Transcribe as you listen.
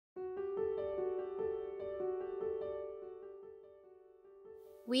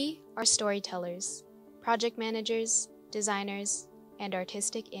We are storytellers, project managers, designers, and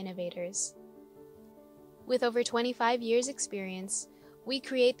artistic innovators. With over 25 years' experience, we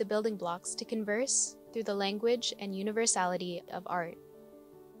create the building blocks to converse through the language and universality of art.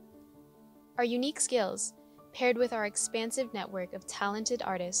 Our unique skills, paired with our expansive network of talented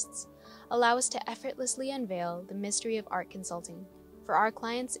artists, allow us to effortlessly unveil the mystery of art consulting for our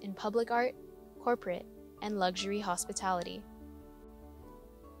clients in public art, corporate, and luxury hospitality.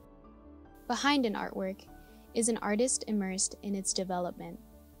 Behind an artwork is an artist immersed in its development.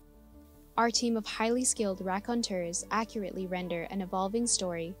 Our team of highly skilled raconteurs accurately render an evolving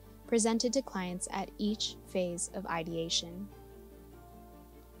story presented to clients at each phase of ideation.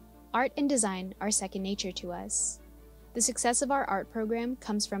 Art and design are second nature to us. The success of our art program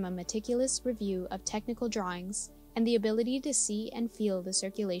comes from a meticulous review of technical drawings and the ability to see and feel the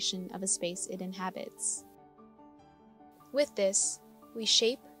circulation of a space it inhabits. With this, we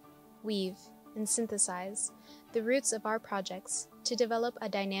shape, weave, and synthesize the roots of our projects to develop a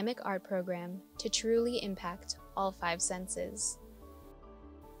dynamic art program to truly impact all 5 senses.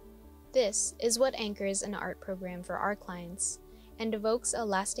 This is what anchors an art program for our clients and evokes a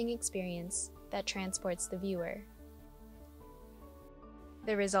lasting experience that transports the viewer.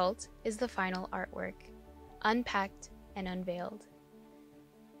 The result is the final artwork, unpacked and unveiled.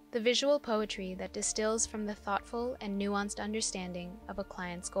 The visual poetry that distills from the thoughtful and nuanced understanding of a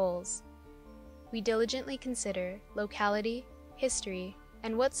client's goals. We diligently consider locality, history,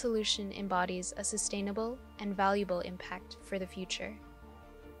 and what solution embodies a sustainable and valuable impact for the future.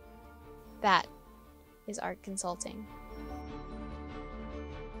 That is art consulting.